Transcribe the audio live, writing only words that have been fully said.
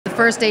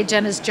first day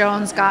Janice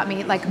Jones got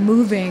me like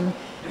moving,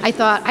 I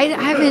thought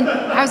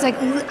I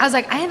was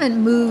like I haven't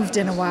moved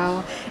in a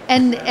while.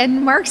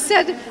 And Mark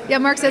said something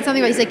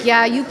about, he's like,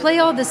 yeah, you play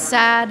all the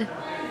sad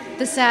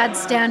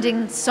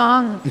standing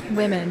song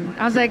women.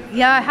 I was like,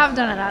 yeah, I have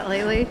done that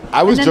lately.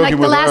 I was joking with her.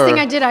 The last thing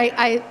I did,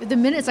 the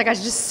minutes, like I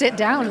should just sit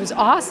down. It was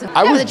awesome.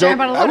 I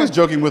was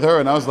joking with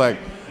her, and I was like,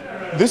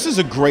 this is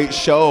a great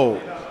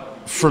show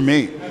for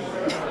me.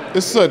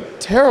 This is a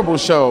terrible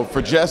show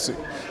for Jessie.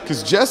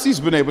 Because Jessie's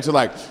been able to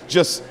like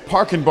just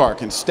park and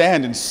bark and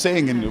stand and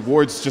sing and the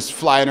words just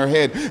fly in her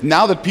head.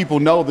 Now that people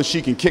know that she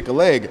can kick a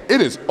leg,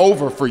 it is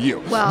over for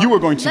you. Well, you are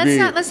going to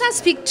let's not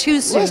speak too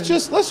soon. Let's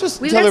just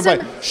tell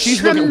everybody.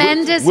 She's looking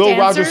tremendous Will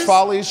dancers. Rogers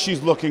Follies.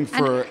 She's looking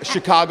for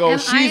Chicago. And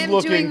she's I am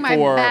looking doing my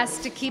for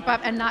best to keep up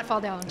and not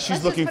fall down.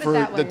 She's looking for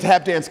the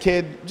tap dance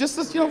kid. Just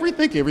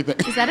rethink everything.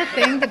 Is that a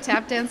thing, the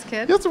tap dance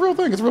kid? Yeah, it's a real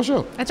thing. It's a real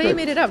show. I thought you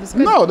made it up. It's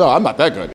good. No, I'm not that good.